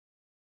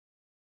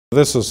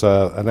This is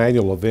an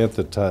annual event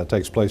that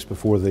takes place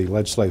before the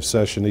legislative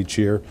session each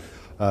year.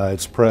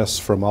 It's press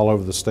from all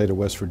over the state of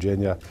West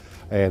Virginia,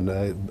 and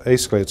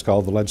basically it's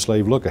called the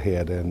Legislative Look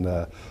Ahead.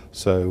 And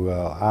so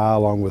I,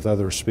 along with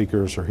other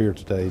speakers, are here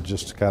today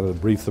just to kind of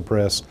brief the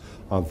press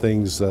on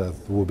things that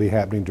will be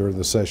happening during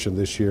the session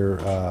this year.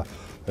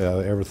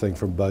 Everything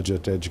from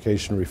budget,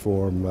 education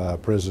reform,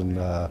 prison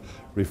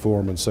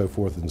reform, and so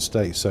forth in the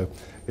state. So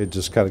it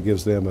just kind of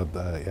gives them a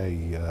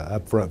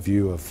upfront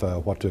view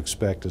of what to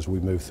expect as we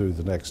move through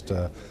the next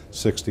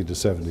 60 to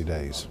 70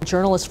 days.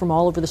 Journalists from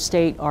all over the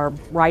state are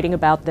writing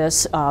about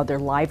this. They're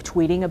live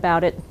tweeting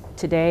about it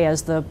today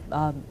as the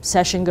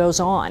session goes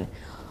on.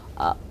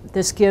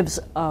 This gives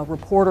a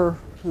reporter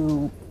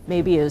who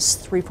maybe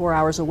is 3-4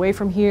 hours away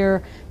from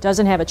here,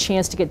 doesn't have a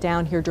chance to get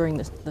down here during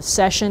the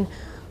session,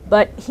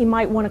 but he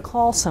might want to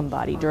call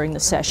somebody during the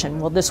session.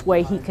 Well, this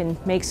way he can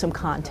make some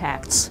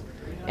contacts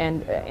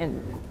and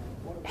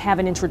have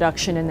an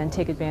introduction and then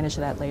take advantage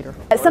of that later.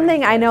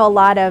 Something I know a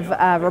lot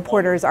of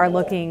reporters are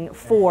looking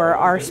for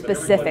are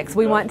specifics.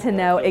 We want to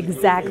know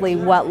exactly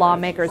what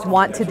lawmakers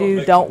want to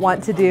do, don't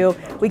want to do.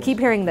 We keep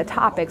hearing the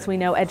topics. We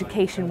know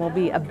education will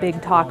be a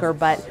big talker,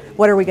 but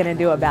what are we going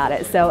to do about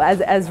it? So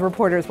as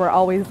reporters, we're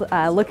always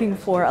looking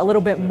for a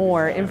little bit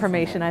more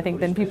information, I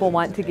think, than people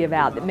want to give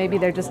out. Maybe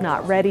they're just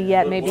not ready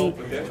yet. Maybe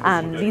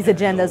these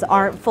agendas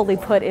aren't fully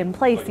put in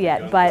place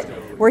yet, but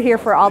we're here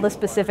for all the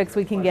specifics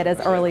we can get as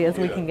early as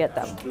we can get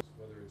them.